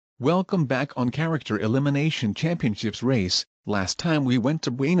Welcome back on Character Elimination Championships race. Last time we went to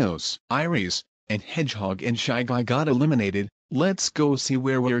Buenos Aires, and Hedgehog and Shy Guy got eliminated. Let's go see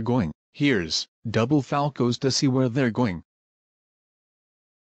where we're going. Here's Double Falcos to see where they're going.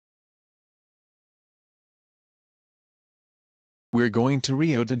 We're going to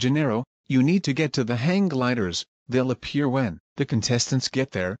Rio de Janeiro. You need to get to the hang gliders. They'll appear when the contestants get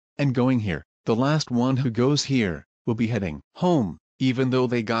there, and going here. The last one who goes here will be heading home. Even though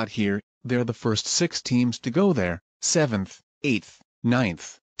they got here, they're the first 6 teams to go there: 7th, 8th,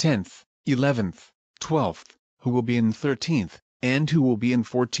 9th, 10th, 11th, 12th, who will be in 13th, and who will be in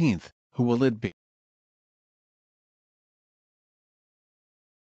 14th, who will it be?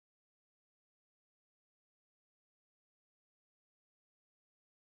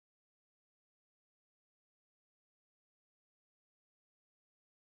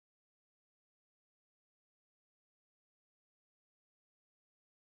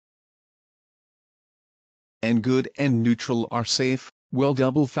 And good and neutral are safe. Well,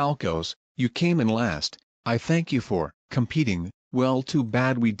 Double Falcos, you came in last. I thank you for competing. Well, too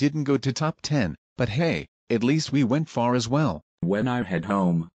bad we didn't go to top 10, but hey, at least we went far as well. When I head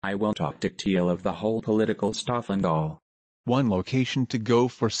home, I will talk to Teal of the whole political stuff and all. One location to go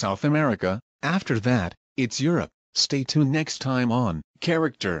for South America. After that, it's Europe. Stay tuned next time on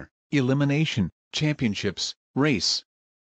Character Elimination Championships Race.